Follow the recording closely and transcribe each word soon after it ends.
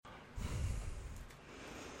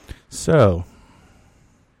So,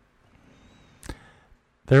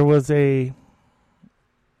 there was a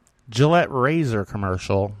Gillette razor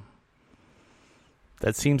commercial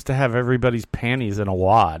that seems to have everybody's panties in a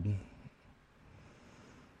wad.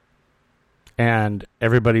 And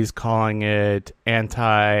everybody's calling it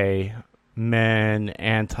anti-men,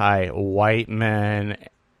 anti-white men,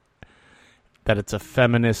 that it's a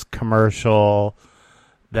feminist commercial,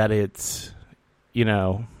 that it's, you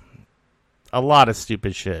know, a lot of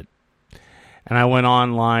stupid shit. And I went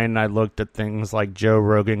online and I looked at things like Joe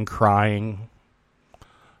Rogan crying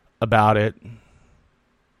about it,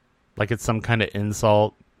 like it's some kind of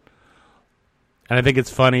insult. And I think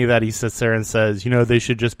it's funny that he sits there and says, you know, they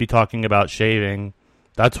should just be talking about shaving.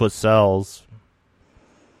 That's what sells.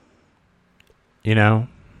 You know?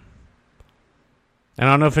 And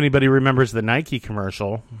I don't know if anybody remembers the Nike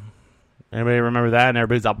commercial. Anybody remember that? And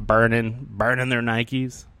everybody's out burning their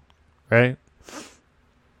Nikes. Right?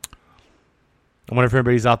 I wonder if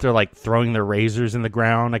everybody's out there like throwing their razors in the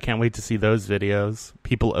ground. I can't wait to see those videos.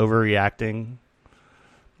 People overreacting.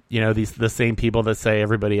 You know, the same people that say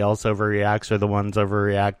everybody else overreacts are the ones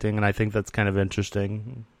overreacting. And I think that's kind of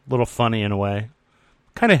interesting. A little funny in a way.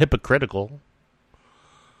 Kind of hypocritical.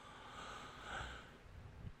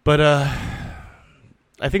 But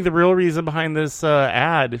I think the real reason behind this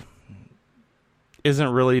ad isn't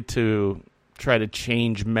really to try to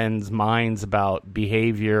change men's minds about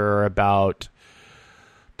behavior or about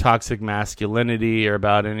toxic masculinity or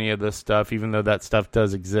about any of this stuff, even though that stuff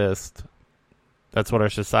does exist. That's what our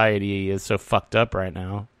society is so fucked up right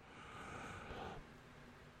now.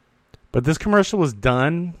 But this commercial was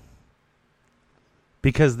done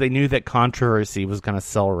because they knew that controversy was going to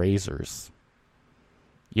sell razors.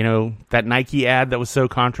 You know, that Nike ad that was so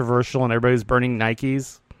controversial and everybody was burning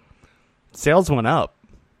Nikes, sales went up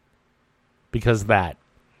because of that.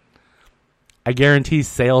 I guarantee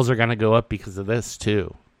sales are going to go up because of this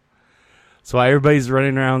too. So while everybody's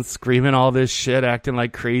running around screaming all this shit, acting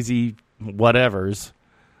like crazy whatevers,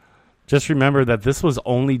 just remember that this was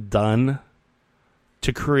only done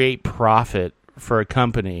to create profit for a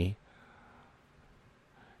company.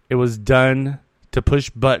 It was done to push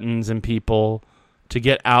buttons in people to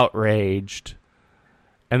get outraged,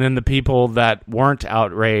 and then the people that weren't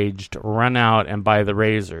outraged run out and buy the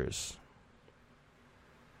razors.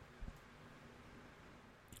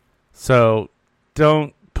 So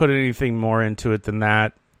don't put anything more into it than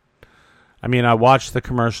that. I mean, I watched the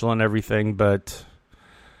commercial and everything, but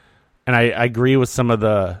and I agree with some of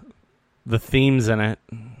the themes in it,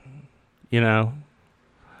 you know.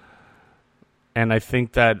 And I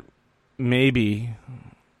think that maybe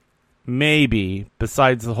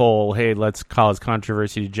besides the whole, hey, let's cause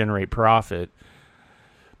controversy to generate profit,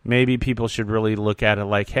 maybe people should really look at it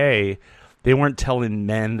like, hey, they weren't telling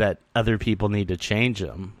men that other people need to change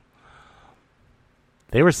them.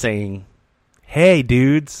 They were saying, hey,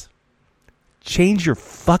 dudes, change your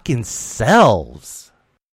fucking selves.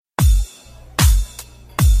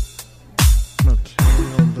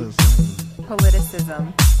 Materialism.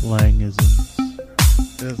 Politicism. Langisms.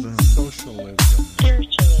 Socialism.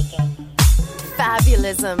 Spiritualism.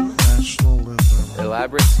 Fabulism. Nationalism.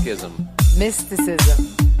 Elaborate schism. Mysticism.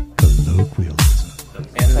 Colloquialism.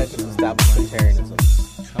 Anti-establishmentarianism.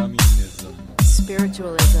 Communism.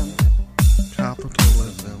 Spiritualism.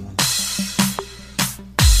 Capitalism.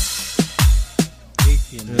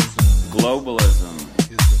 Atheism. Globalism.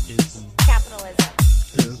 Capitalism.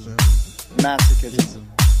 Ism. Masochism.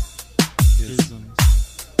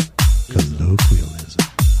 Colloquialism.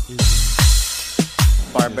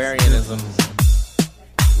 Barbarianism.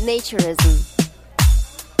 Naturism.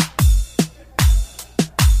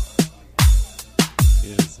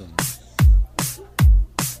 Ism.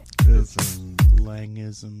 Ism.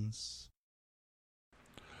 Langisms.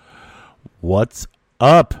 What's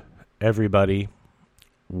up, everybody?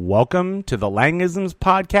 Welcome to the Langisms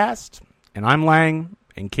podcast, and I'm Lang,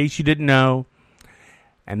 in case you didn't know.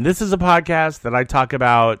 And this is a podcast that I talk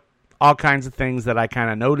about all kinds of things that I kind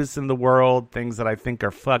of notice in the world, things that I think are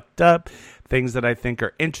fucked up, things that I think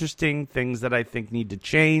are interesting, things that I think need to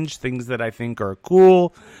change, things that I think are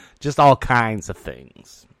cool, just all kinds of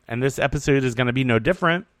things. And this episode is going to be no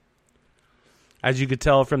different. As you could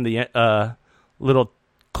tell from the little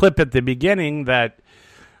clip at the beginning, that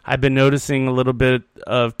I've been noticing a little bit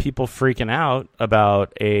of people freaking out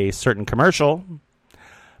about a certain commercial.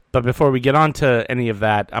 But before we get on to any of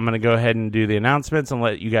that, I'm going to go ahead and do the announcements and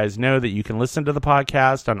let you guys know that you can listen to the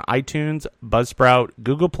podcast on iTunes, Buzzsprout,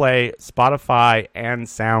 Google Play, Spotify, and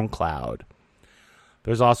SoundCloud.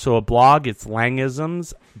 There's also a blog. It's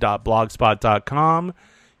langisms.blogspot.com.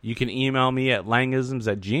 You can email me at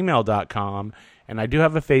langisms@gmail.com. And I do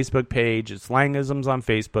have a Facebook page. It's Langisms on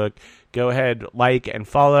Facebook. Go ahead, like and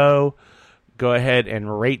follow. Go ahead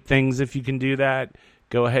and rate things if you can do that.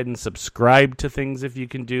 Go ahead and subscribe to things if you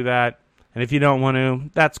can do that. And if you don't want to,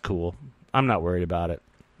 that's cool. I'm not worried about it.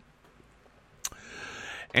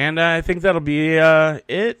 And I think that'll be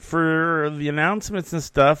it for the announcements and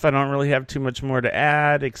stuff. I don't really have too much more to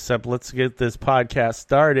add, except let's get this podcast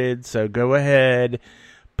started. So go ahead,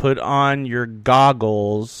 put on your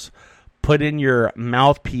goggles, put in your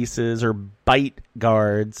mouthpieces or bite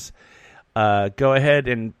guards. Go ahead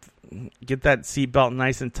and get that seatbelt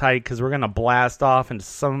nice and tight, because we're going to blast off into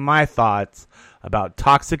some of my thoughts about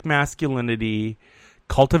toxic masculinity,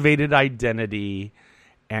 cultivated identity,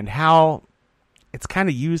 and how it's kind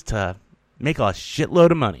of used to make a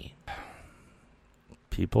shitload of money.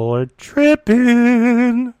 People are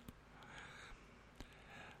tripping.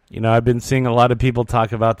 You know, I've been seeing a lot of people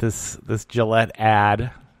talk about this Gillette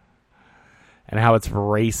ad and how it's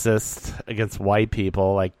racist against white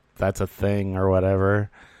people, like that's a thing or whatever.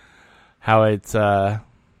 How it's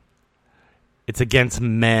against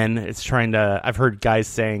men. It's trying to. I've heard guys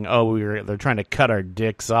saying, "Oh, they're trying to cut our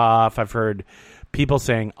dicks off." I've heard people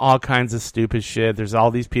saying all kinds of stupid shit. There's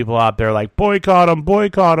all these people out there like, boycott them,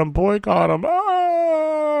 boycott them, boycott them.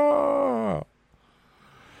 Ah!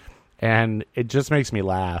 And it just makes me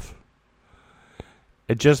laugh.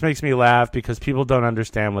 It just makes me laugh because people don't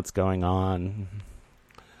understand what's going on.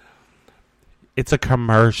 It's a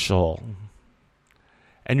commercial.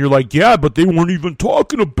 And you're like, yeah, but they weren't even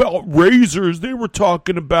talking about razors. They were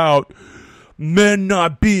talking about men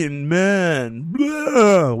not being men.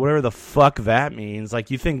 Blah. Whatever the fuck that means.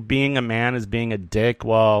 Like, you think being a man is being a dick?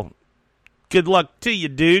 Well, good luck to you,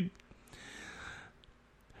 dude.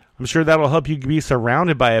 I'm sure that'll help you be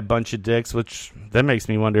surrounded by a bunch of dicks, which then makes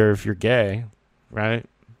me wonder if you're gay, right?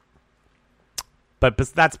 But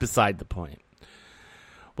that's beside the point.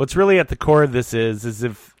 What's really at the core of this is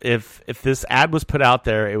if this ad was put out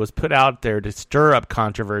there, it was put out there to stir up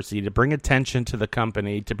controversy, to bring attention to the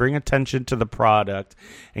company, to bring attention to the product,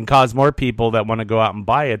 and cause more people that want to go out and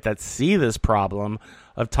buy it, that see this problem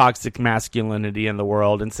of toxic masculinity in the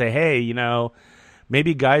world and say, hey, you know,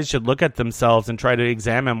 maybe guys should look at themselves and try to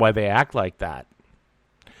examine why they act like that.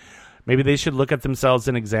 Maybe they should look at themselves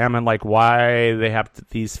and examine like why they have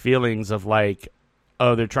these feelings of like,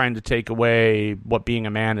 oh, they're trying to take away what being a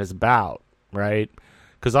man is about, right?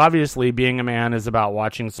 Because obviously being a man is about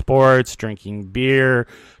watching sports, drinking beer,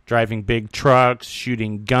 driving big trucks,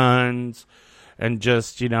 shooting guns, and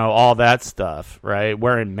just, you know, all that stuff, right?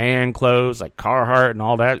 Wearing man clothes like Carhartt and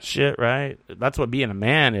all that shit, right? That's what being a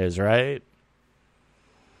man is, right?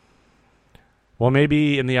 Well,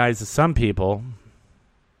 maybe in the eyes of some people,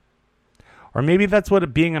 or maybe that's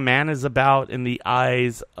what being a man is about in the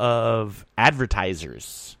eyes of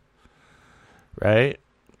advertisers, right?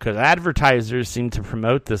 Because advertisers seem to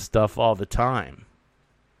promote this stuff all the time.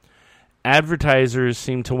 Advertisers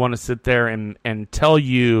seem to want to sit there and tell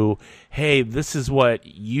you, hey, this is what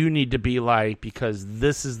you need to be like because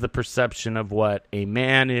this is the perception of what a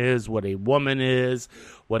man is, what a woman is,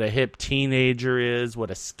 what a hip teenager is,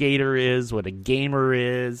 what a skater is, what a gamer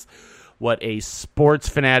is, what a sports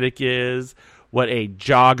fanatic is, what a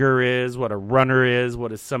jogger is, what a runner is,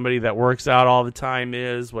 what somebody that works out all the time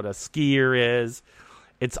is, what a skier is.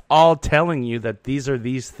 It's all telling you that these are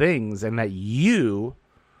these things and that you,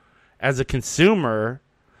 as a consumer,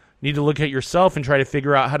 need to look at yourself and try to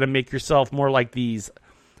figure out how to make yourself more like these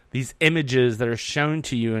images that are shown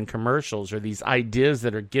to you in commercials or these ideas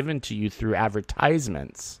that are given to you through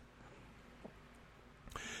advertisements.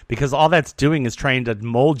 Because all that's doing is trying to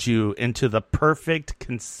mold you into the perfect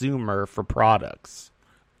consumer for products.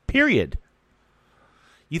 Period.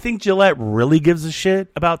 You think Gillette really gives a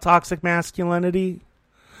shit about toxic masculinity?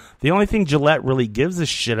 The only thing Gillette really gives a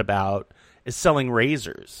shit about is selling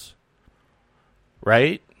razors.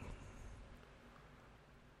 Right?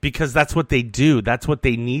 Because that's what they do. That's what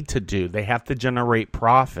they need to do. They have to generate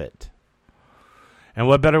profit. And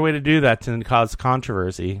what better way to do that than cause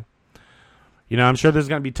controversy? You know, I'm sure there's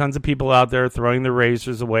going to be tons of people out there throwing the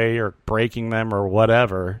razors away or breaking them or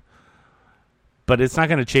whatever. But it's not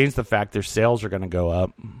going to change the fact their sales are going to go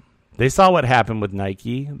up. They saw what happened with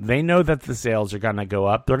Nike. They know that the sales are going to go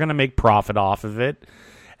up. They're going to make profit off of it.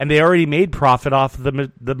 And they already made profit off of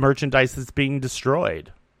the merchandise that's being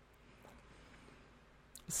destroyed.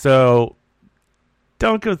 So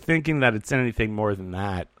don't go thinking that it's anything more than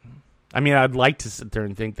that. I mean, I'd like to sit there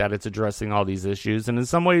and think that it's addressing all these issues. And in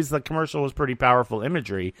some ways, the commercial was pretty powerful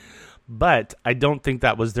imagery. But I don't think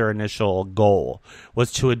that was their initial goal,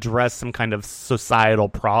 was to address some kind of societal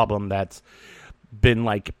problem that's been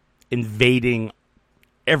like invading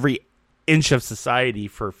every inch of society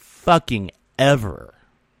for fucking ever.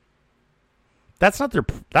 That's not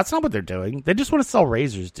what they're doing. They just want to sell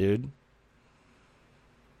razors, dude.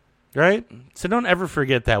 Right? So don't ever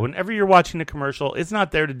forget that. Whenever you're watching a commercial, it's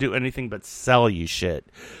not there to do anything but sell you shit.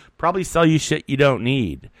 Probably sell you shit you don't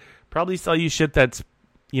need. Probably sell you shit that's,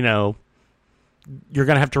 you know, you're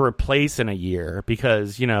going to have to replace in a year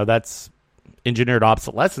because, you know, that's engineered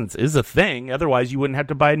obsolescence is a thing. Otherwise, you wouldn't have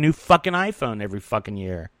to buy a new fucking iPhone every fucking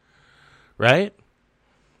year. Right?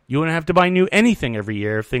 You wouldn't have to buy new anything every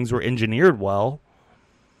year if things were engineered well.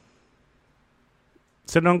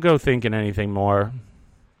 So don't go thinking anything more.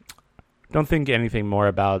 Don't think anything more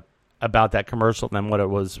about that commercial than what it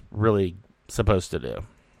was really supposed to do.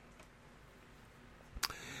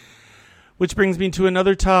 Which brings me to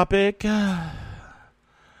another topic. I'd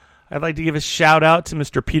like to give a shout out to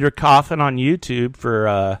Mr. Peter Coffin on YouTube for,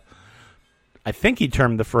 I think he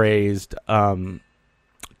termed the phrase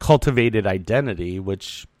cultivated identity,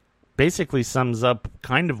 which basically sums up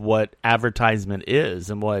kind of what advertisement is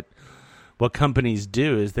and what companies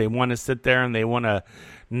do is they want to sit there and they want to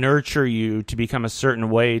nurture you to become a certain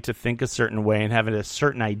way, to think a certain way, and have a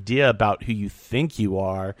certain idea about who you think you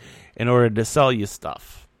are in order to sell you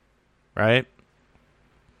stuff, right?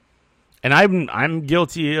 And I'm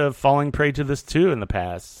guilty of falling prey to this too in the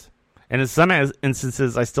past. And in some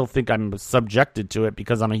instances, I still think I'm subjected to it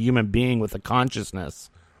because I'm a human being with a consciousness.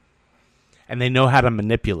 And they know how to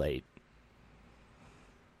manipulate.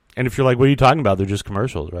 And if you're like, what are you talking about? They're just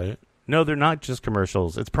commercials, right? No, they're not just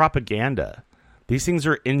commercials. It's propaganda. These things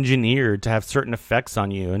are engineered to have certain effects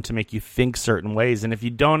on you and to make you think certain ways. And if you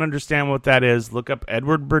don't understand what that is, look up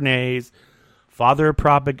Edward Bernays, father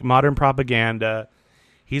of modern propaganda.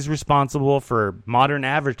 He's responsible for modern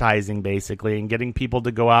advertising, basically, and getting people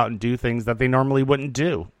to go out and do things that they normally wouldn't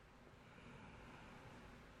do.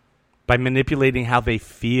 By manipulating how they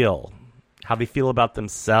feel about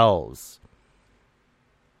themselves.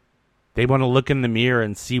 They want to look in the mirror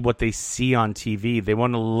and see what they see on TV. They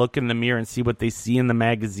want to look in the mirror and see what they see in the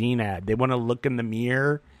magazine ad. They want to look in the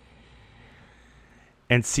mirror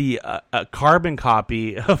and see a carbon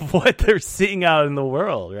copy of what they're seeing out in the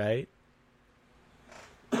world, right?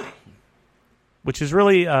 Which is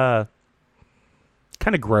really kind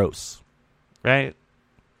of gross, right?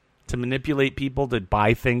 To manipulate people to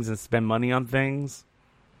buy things and spend money on things.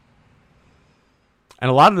 And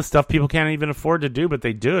a lot of the stuff people can't even afford to do, but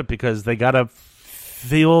they do it because they got to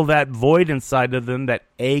feel that void inside of them, that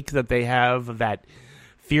ache that they have, that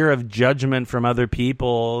fear of judgment from other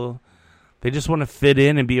people. They just want to fit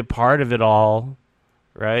in and be a part of it all,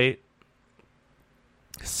 right?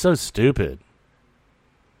 It's so stupid.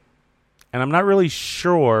 And I'm not really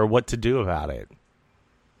sure what to do about it.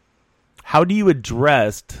 How do you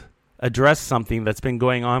address something that's been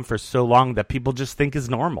going on for so long that people just think is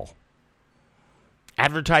normal?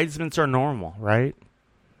 Advertisements are normal, right?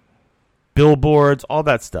 Billboards, all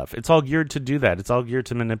that stuff. It's all geared to do that. It's all geared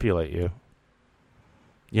to manipulate you.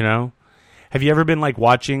 You know? Have you ever been like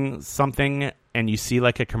watching something and you see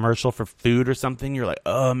like a commercial for food or something? You're like,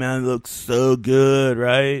 oh man, it looks so good,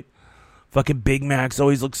 right? Fucking Big Macs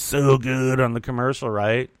always look so good on the commercial,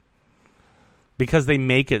 right? Because they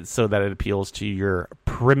make it so that it appeals to your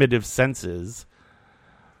primitive senses.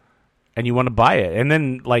 And you want to buy it. And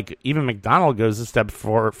then, like, even McDonald's goes a step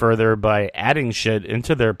further by adding shit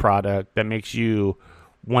into their product that makes you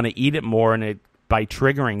want to eat it more, and by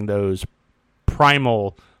triggering those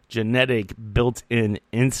primal, genetic, built-in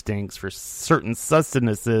instincts for certain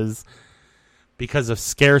sustenances because of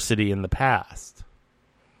scarcity in the past.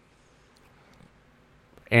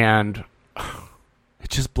 And it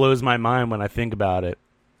just blows my mind when I think about it.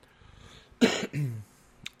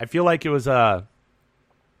 I feel like it was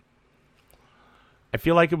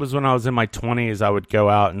when I was in my 20s, I would go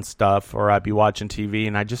out and stuff, or I'd be watching TV,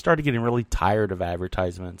 and I just started getting really tired of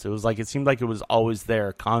advertisements. It seemed like it was always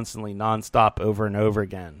there, constantly, nonstop, over and over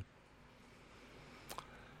again.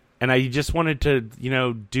 And I just wanted to,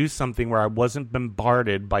 do something where I wasn't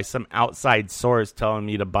bombarded by some outside source telling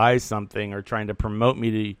me to buy something or trying to promote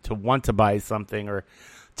me to want to buy something or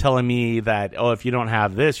telling me that, oh, if you don't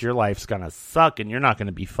have this, your life's going to suck and you're not going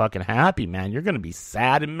to be fucking happy, man. You're going to be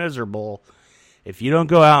sad and miserable. If you don't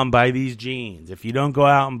go out and buy these jeans, if you don't go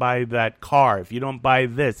out and buy that car, if you don't buy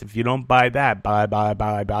this, if you don't buy that,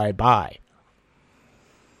 buy.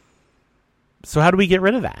 So how do we get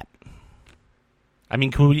rid of that? I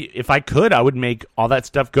mean, if I could, I would make all that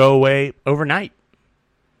stuff go away overnight.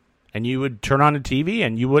 And you would turn on a TV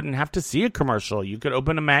and you wouldn't have to see a commercial. You could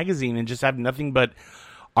open a magazine and just have nothing but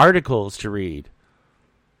articles to read.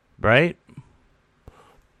 Right?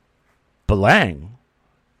 But Lang,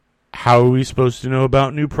 how are we supposed to know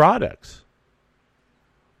about new products?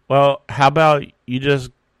 Well, how about you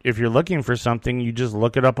just, if you're looking for something, you just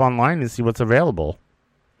look it up online and see what's available.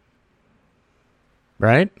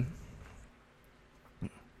 Right?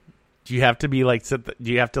 Do you have to be like, do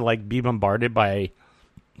you have to like be bombarded by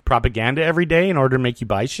propaganda every day in order to make you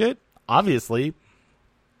buy shit? Obviously.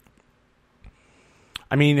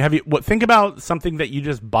 I mean, think about something that you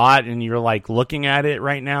just bought and you're like looking at it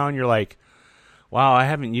right now and you're like, wow, I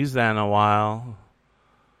haven't used that in a while.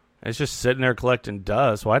 It's just sitting there collecting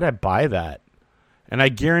dust. Why did I buy that? And I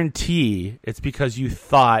guarantee it's because you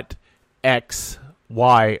thought X,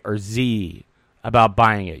 Y, or Z about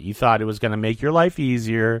buying it. You thought it was going to make your life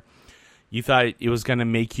easier. You thought it was going to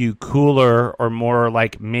make you cooler or more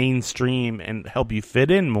like mainstream and help you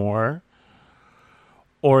fit in more.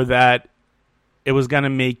 Or that it was going to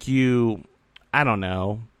make you, I don't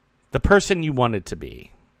know, the person you wanted to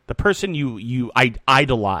be. The person you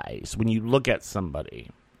idolize when you look at somebody.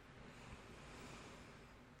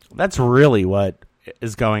 That's really what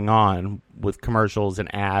is going on with commercials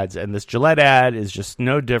and ads. And this Gillette ad is just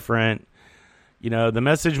no different. You know, the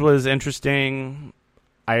message was interesting.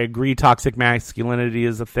 I agree toxic masculinity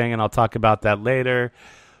is a thing, and I'll talk about that later.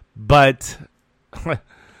 But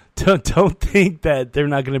don't think that they're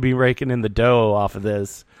not going to be raking in the dough off of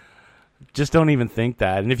this. Just don't even think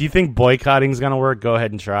that. And if you think boycotting is going to work, go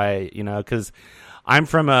ahead and try it, you know, because I'm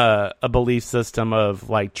from a belief system of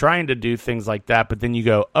like trying to do things like that, but then you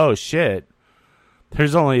go, oh shit,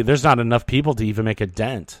 there's not enough people to even make a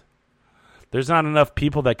dent. There's not enough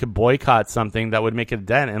people that could boycott something that would make a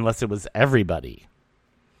dent unless it was everybody.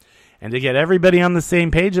 And to get everybody on the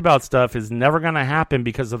same page about stuff is never going to happen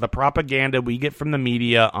because of the propaganda we get from the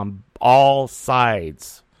media on all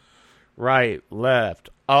sides. Right, left,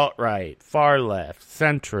 alt-right, far left,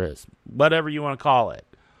 centrist, whatever you want to call it.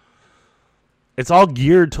 It's all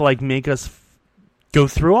geared to like make us go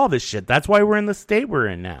through all this shit. That's why we're in the state we're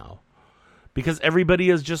in now. Because everybody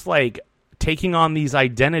is just like taking on these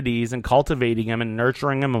identities and cultivating them and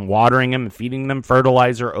nurturing them and watering them and feeding them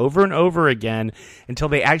fertilizer over and over again until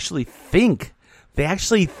they actually think. They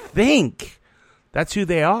actually think that's who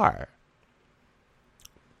they are.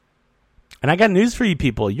 And I got news for you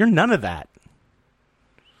people. You're none of that.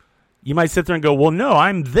 You might sit there and go, well, no,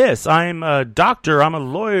 I'm this. I'm a doctor. I'm a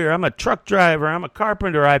lawyer. I'm a truck driver. I'm a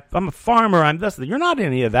carpenter. I'm a farmer. I'm this. You're not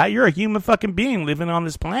any of that. You're a human fucking being living on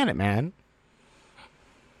this planet, man.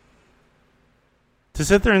 To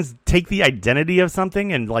sit there and take the identity of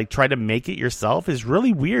something and like try to make it yourself is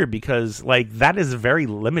really weird because like that is very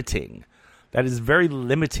limiting. That is very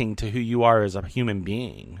limiting to who you are as a human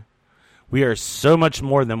being. We are so much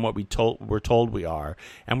more than what we're told we are.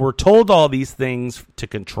 And we're told all these things to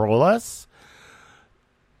control us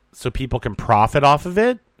so people can profit off of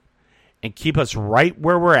it and keep us right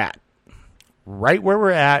where we're at. Right where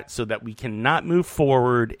we're at so that we cannot move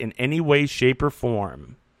forward in any way, shape, or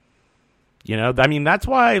form. You know, I mean, that's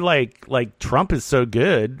why like Trump is so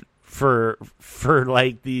good for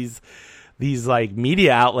like these like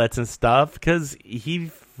media outlets and stuff because he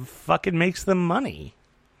fucking makes them money.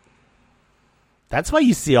 That's why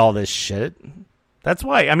you see all this shit. That's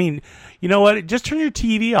why, I mean, you know what? Just turn your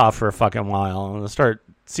TV off for a fucking while and start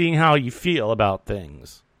seeing how you feel about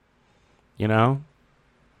things. You know?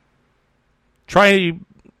 Try,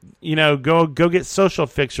 you know, go get Social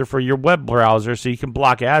Fixer for your web browser so you can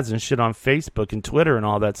block ads and shit on Facebook and Twitter and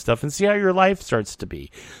all that stuff and see how your life starts to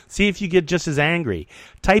be. See if you get just as angry.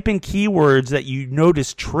 Type in keywords that you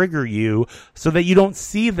notice trigger you so that you don't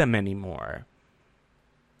see them anymore.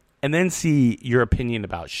 And then see your opinion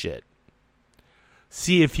about shit.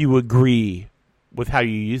 See if you agree with how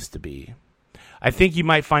you used to be. I think you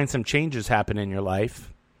might find some changes happen in your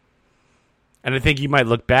life. And I think you might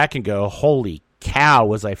look back and go, holy cow,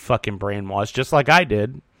 was I fucking brainwashed, just like I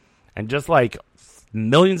did. And just like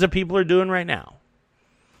millions of people are doing right now.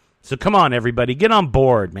 So come on, everybody. Get on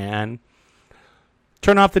board, man.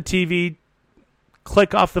 Turn off the TV.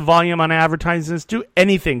 Click off the volume on advertisements. Do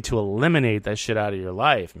anything to eliminate that shit out of your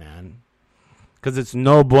life, man. Because it's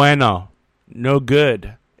no bueno. No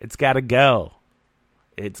good. It's got to go.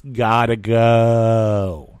 It's got to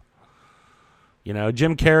go. You know,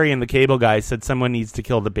 Jim Carrey and the Cable Guy said someone needs to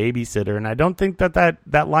kill the babysitter. And I don't think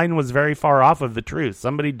that line was very far off of the truth.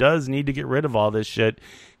 Somebody does need to get rid of all this shit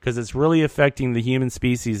because it's really affecting the human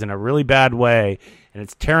species in a really bad way. And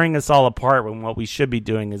it's tearing us all apart when what we should be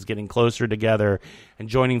doing is getting closer together and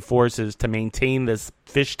joining forces to maintain this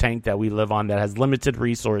fish tank that we live on that has limited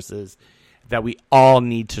resources that we all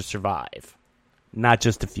need to survive. Not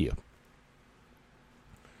just a few.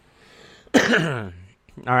 All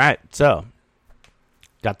right. So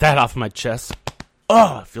Got that off my chest.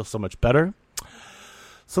 Oh, I feel so much better.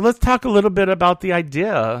 So let's talk a little bit about the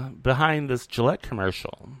idea behind this Gillette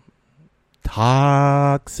commercial.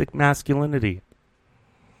 Toxic masculinity.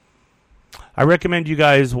 I recommend you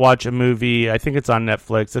guys watch a movie. I think it's on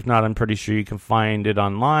Netflix. If not, I'm pretty sure you can find it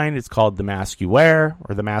online. It's called The Mask You Wear,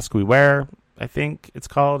 or The Mask We Wear, I think it's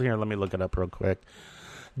called. Here, let me look it up real quick.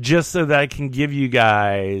 Just so that I can give you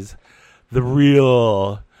guys the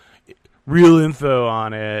real info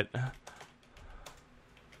on it.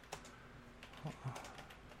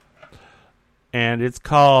 And it's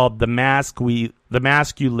called The Mask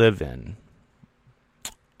You Live In.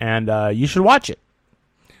 And you should watch it.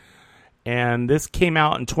 And this came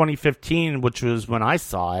out in 2015, which was when I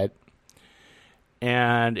saw it.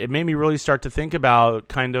 And it made me really start to think about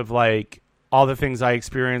kind of like all the things I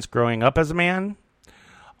experienced growing up as a man,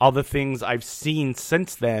 all the things I've seen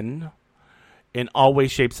since then in all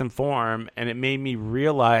ways, shapes, and form. And it made me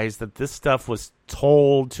realize that this stuff was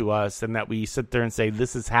told to us and that we sit there and say,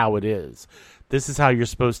 this is how it is. This is how you're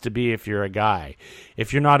supposed to be if you're a guy.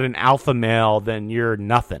 If you're not an alpha male, then you're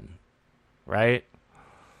nothing, right?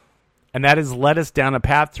 And that has led us down a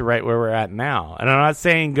path to right where we're at now. And I'm not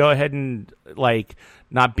saying go ahead and like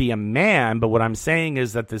not be a man, but what I'm saying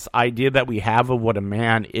is that this idea that we have of what a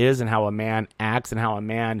man is and how a man acts and how a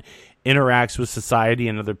man interacts with society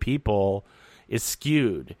and other people is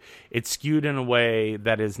skewed. It's skewed in a way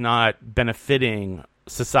that is not benefiting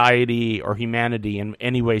society or humanity in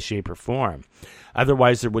any way, shape, or form.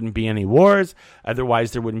 Otherwise, there wouldn't be any wars.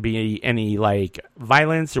 Otherwise, there wouldn't be any like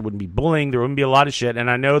violence. There wouldn't be bullying. There wouldn't be a lot of shit.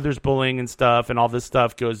 And I know there's bullying and stuff, and all this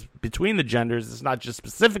stuff goes between the genders. It's not just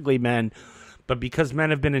specifically men, but because men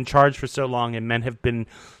have been in charge for so long, and men have been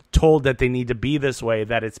told that they need to be this way,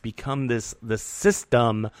 that it's become the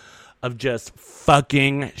system of just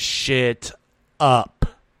fucking shit up.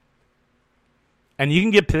 And you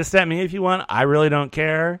can get pissed at me if you want. I really don't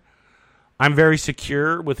care. I'm very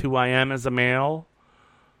secure with who I am as a male.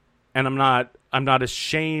 And I'm not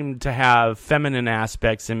ashamed to have feminine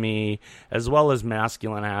aspects in me as well as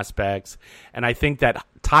masculine aspects. And I think that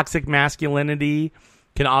toxic masculinity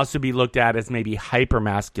can also be looked at as maybe hyper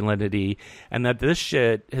masculinity, and that this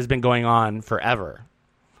shit has been going on forever.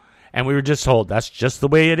 And we were just told that's just the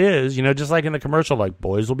way it is, you know, just like in the commercial, like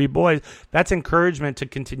boys will be boys. That's encouragement to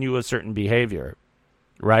continue a certain behavior,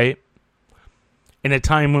 right? In a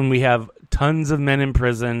time when we have tons of men in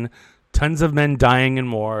prison, tons of men dying in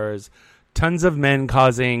wars, tons of men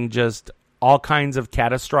causing just all kinds of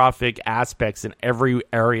catastrophic aspects in every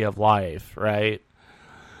area of life, right?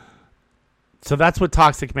 So that's what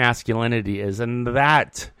toxic masculinity is, and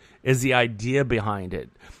that is the idea behind it.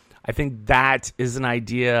 I think that is an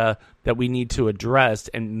idea that we need to address,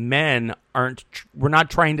 and we're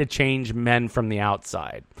not trying to change men from the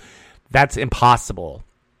outside. That's impossible.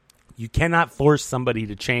 You cannot force somebody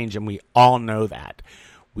to change, and we all know that.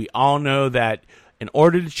 We all know that in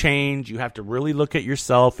order to change, you have to really look at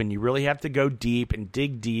yourself, and you really have to go deep and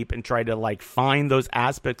dig deep and try to like find those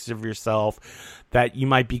aspects of yourself that you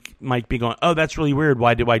might be going, oh, that's really weird.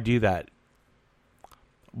 Why do I do that?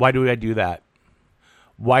 Why do I do that?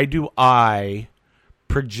 Why do I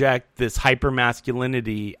project this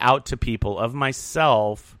hypermasculinity out to people of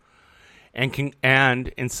myself and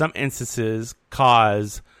in some instances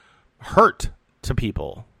cause hurt to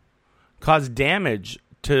people, cause damage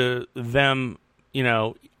to them, you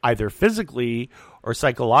know, either physically or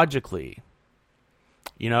psychologically?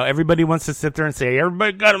 You know, everybody wants to sit there and say,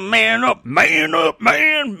 everybody got to man up, man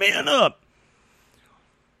up.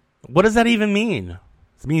 What does that even mean?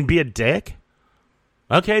 Does it mean be a dick?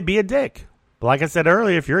 Okay, be a dick. But like I said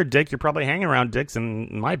earlier, if you're a dick, you're probably hanging around dicks. And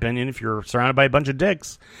in my opinion, if you're surrounded by a bunch of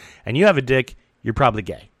dicks and you have a dick, you're probably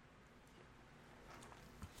gay.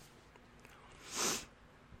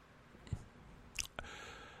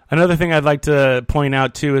 Another thing I'd like to point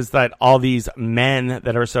out, too, is that all these men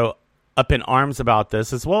that are so up in arms about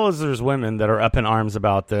this, as well as there's women that are up in arms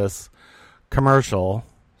about this commercial,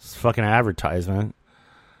 this fucking advertisement,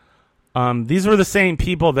 these were the same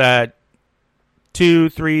people that 2,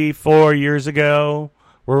 3, 4 years ago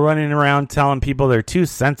were running around telling people they're too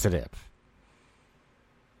sensitive.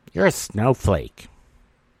 You're a snowflake.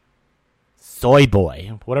 Soy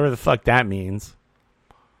boy. Whatever the fuck that means.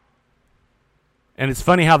 And it's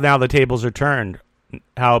funny how now the tables are turned.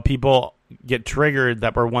 How people get triggered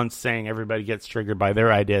that were once saying everybody gets triggered by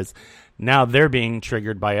their ideas. Now they're being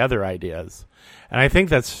triggered by other ideas. And I think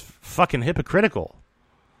that's fucking hypocritical.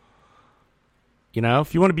 You know,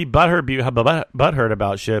 if you want to be butthurt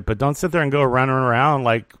about shit, but don't sit there and go running around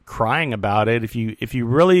like crying about it. If you're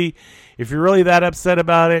really that upset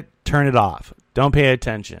about it, turn it off. Don't pay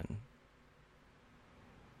attention.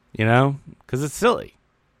 You know? Because it's silly.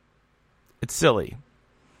 It's silly.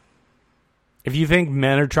 If you think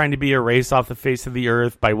men are trying to be erased off the face of the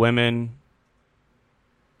earth by women,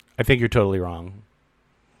 I think you're totally wrong.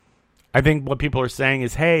 I think what people are saying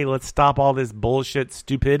is, hey, let's stop all this bullshit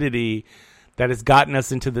stupidity that has gotten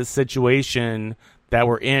us into this situation that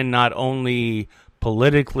we're in, not only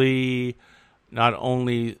politically, not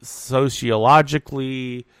only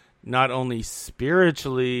sociologically, not only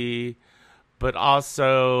spiritually, but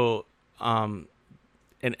also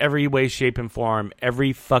in every way, shape, and form.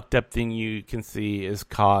 Every fucked up thing you can see is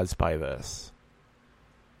caused by this.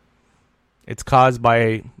 It's caused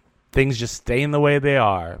by things just staying the way they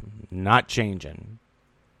are, not changing.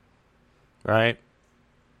 Right?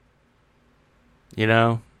 You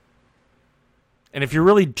know? And if you're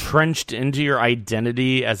really trenched into your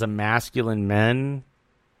identity as a masculine man,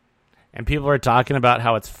 and people are talking about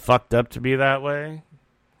how it's fucked up to be that way,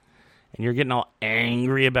 and you're getting all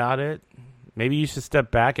angry about it, maybe you should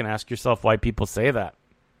step back and ask yourself why people say that.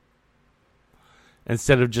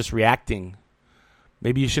 Instead of just reacting.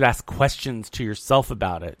 Maybe you should ask questions to yourself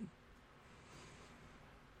about it.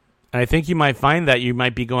 And I think you might find that you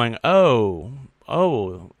might be going, oh,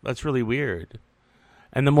 that's really weird.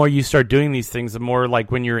 And the more you start doing these things, the more,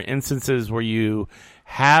 like, when you're in instances where you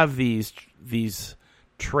have these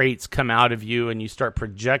traits come out of you and you start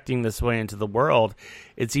projecting this way into the world,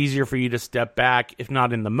 it's easier for you to step back, if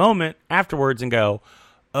not in the moment, afterwards, and go,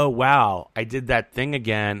 oh, wow, I did that thing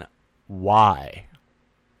again. Why?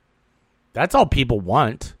 That's all people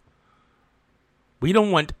want. We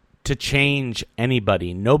don't want to change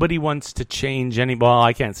anybody. Nobody wants to change well,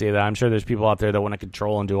 I can't say that. I'm sure there's people out there that want to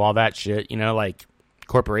control and do all that shit, you know, like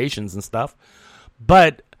corporations and stuff.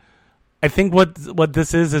 But I think what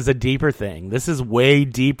this is a deeper thing. This is way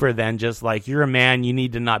deeper than just like, you're a man, you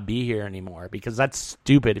need to not be here anymore, because that's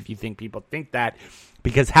stupid if you think people think that.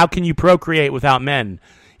 Because how can you procreate without men?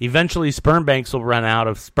 Eventually sperm banks will run out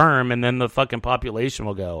of sperm, and then the fucking population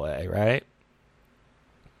will go away, right?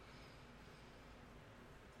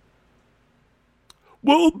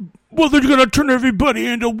 Well, they're going to turn everybody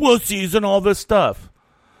into wussies and all this stuff.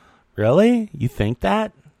 Really? You think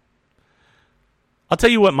that? I'll tell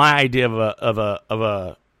you what my idea of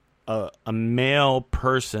a male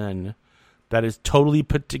person that is totally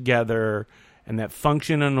put together and that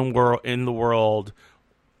function in the world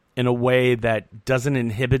in a way that doesn't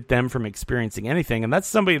inhibit them from experiencing anything, and that's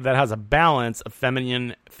somebody that has a balance of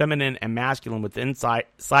feminine and masculine within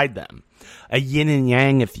inside them, a yin and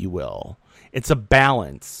yang, if you will. It's a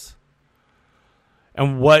balance.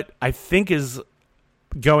 And what I think is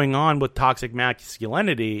going on with toxic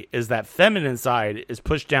masculinity is that feminine side is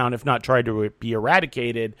pushed down, if not tried to be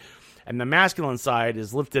eradicated, and the masculine side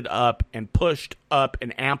is lifted up and pushed up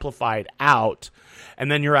and amplified out,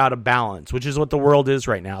 and then you're out of balance, which is what the world is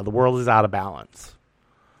right now. The world is out of balance.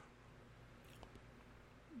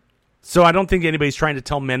 So I don't think anybody's trying to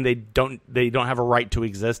tell men they don't have a right to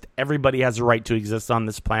exist. Everybody has a right to exist on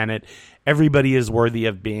this planet. Everybody is worthy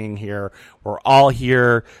of being here. We're all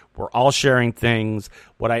here. We're all sharing things.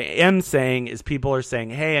 What I am saying is people are saying,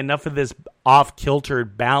 hey, enough of this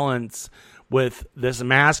off-kiltered balance with this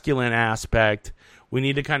masculine aspect. We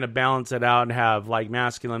need to kind of balance it out and have like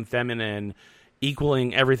masculine, feminine,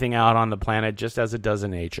 equaling everything out on the planet just as it does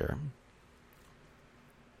in nature.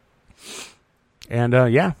 And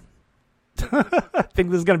yeah. I think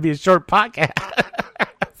this is going to be a short podcast.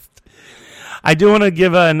 I do want to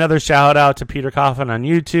give another shout out to Peter Coffin on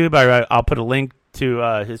YouTube. I'll put a link to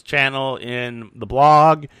his channel in the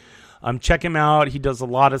blog. Check him out. He does a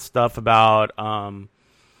lot of stuff about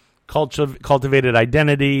cultivated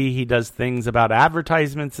identity. He does things about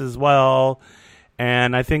advertisements as well.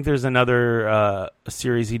 And I think there's another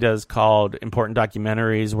series he does called Important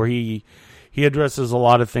Documentaries, where he addresses a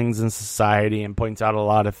lot of things in society and points out a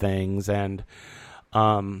lot of things. And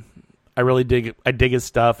I really dig his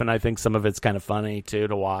stuff, and I think some of it's kind of funny too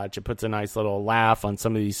to watch. It puts a nice little laugh on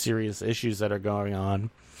some of these serious issues that are going on.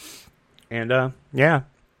 And yeah,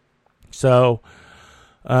 so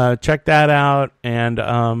check that out. And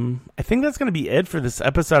I think that's going to be it for this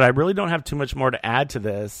episode. I really don't have too much more to add to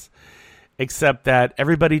this, except that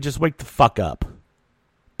everybody just wake the fuck up.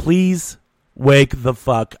 Please wake the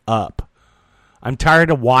fuck up. I'm tired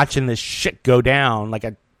of watching this shit go down like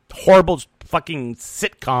a horrible fucking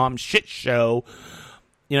sitcom shit show.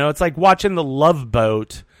 You know, it's like watching The Love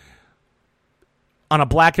Boat on a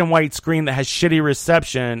black and white screen that has shitty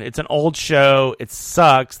reception. It's an old show. It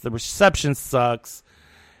sucks. The reception sucks.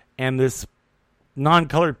 And this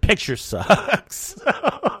non-colored picture sucks.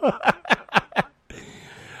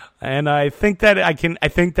 And I think that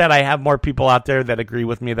I have more people out there that agree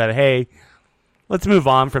with me that, hey, let's move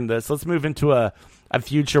on from this. Let's move into a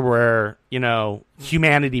future where,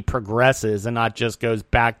 humanity progresses and not just goes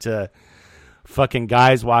back to fucking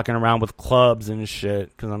guys walking around with clubs and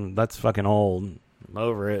shit, because that's fucking old. I'm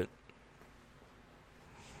over it.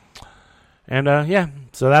 And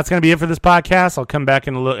so that's gonna be it for this podcast. I'll come back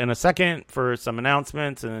in a second for some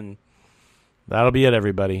announcements, and that'll be it,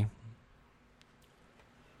 everybody.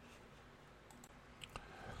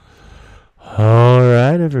 All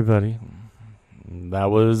right, everybody. That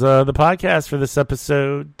was the podcast for this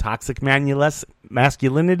episode. Toxic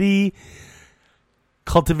masculinity,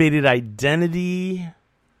 cultivated identity,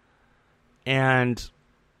 and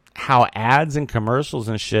how ads and commercials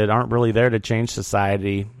and shit aren't really there to change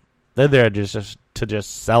society. They're there to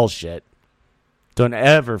just sell shit. Don't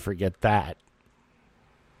ever forget that.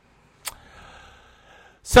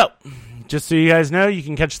 So, just so you guys know, you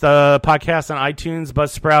can catch the podcast on iTunes,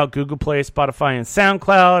 Buzzsprout, Google Play, Spotify, and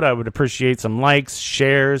SoundCloud. I would appreciate some likes,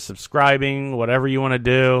 shares, subscribing, whatever you want to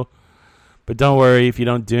do. But don't worry, if you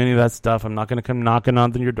don't do any of that stuff, I'm not going to come knocking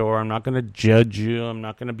on your door. I'm not going to judge you. I'm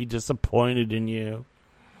not going to be disappointed in you.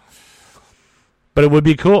 But it would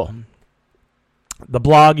be cool. The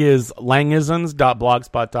blog is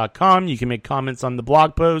langisms.blogspot.com. You can make comments on the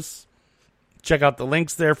blog posts. Check out the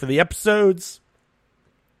links there for the episodes.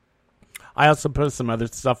 I also post some other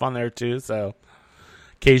stuff on there too, so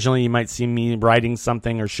occasionally you might see me writing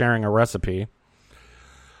something or sharing a recipe.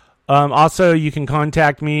 Also, you can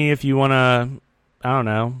contact me if you want to,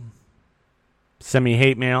 send me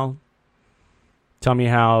hate mail. Tell me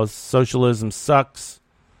how socialism sucks,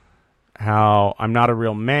 how I'm not a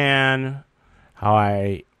real man, how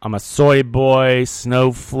I'm a soy boy,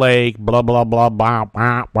 snowflake, blah, blah, blah, blah,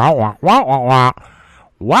 blah, blah, blah,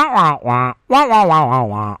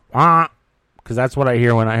 blah, because that's what I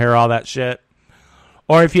hear when I hear all that shit.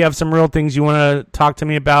 Or if you have some real things you want to talk to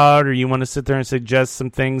me about, or you want to sit there and suggest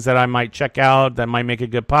some things that I might check out that might make a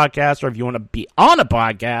good podcast, or if you want to be on a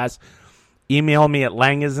podcast, email me at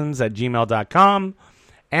langisms@gmail.com.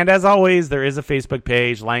 And as always, there is a Facebook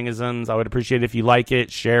page, Langisms. I would appreciate it if you like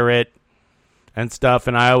it, share it, and stuff.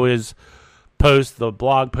 And I always post the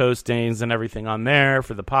blog postings and everything on there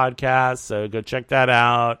for the podcast, so go check that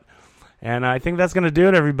out. And I think that's going to do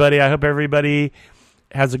it, everybody. I hope everybody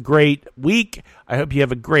has a great week. I hope you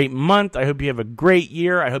have a great month. I hope you have a great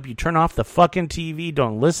year. I hope you turn off the fucking TV.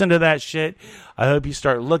 Don't listen to that shit. I hope you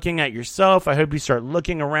start looking at yourself. I hope you start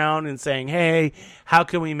looking around and saying, hey, how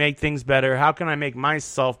can we make things better? How can I make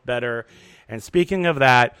myself better? And speaking of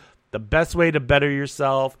that, the best way to better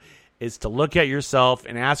yourself is to look at yourself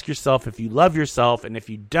and ask yourself if you love yourself. And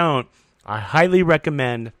if you don't, I highly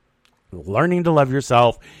recommend learning to love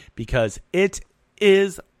yourself, because it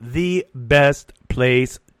is the best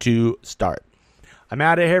place to start. I'm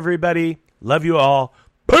out of here, everybody. Love you all.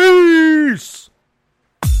 Peace!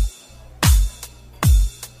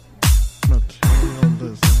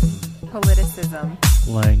 Materialism. Politicism.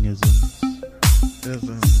 Langisms.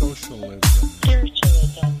 Socialism.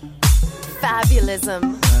 Spiritualism.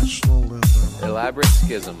 Fabulism. Nationalism. Elaborate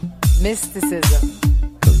schism. Mysticism.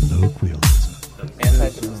 Colloquialism.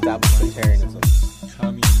 Anti-establishmentarianism.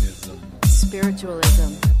 Communism.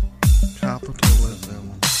 Spiritualism.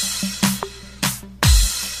 Capitalism.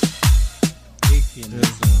 Atheism.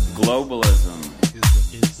 Globalism.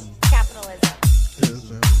 Capitalism.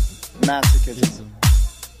 Ism. Masochism.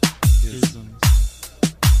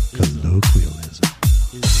 Colloquialism.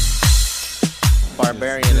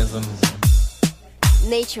 Barbarianism.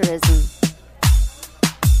 Naturism.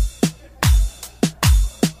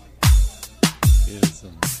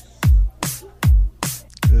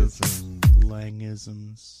 Ism.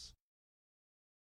 Langisms.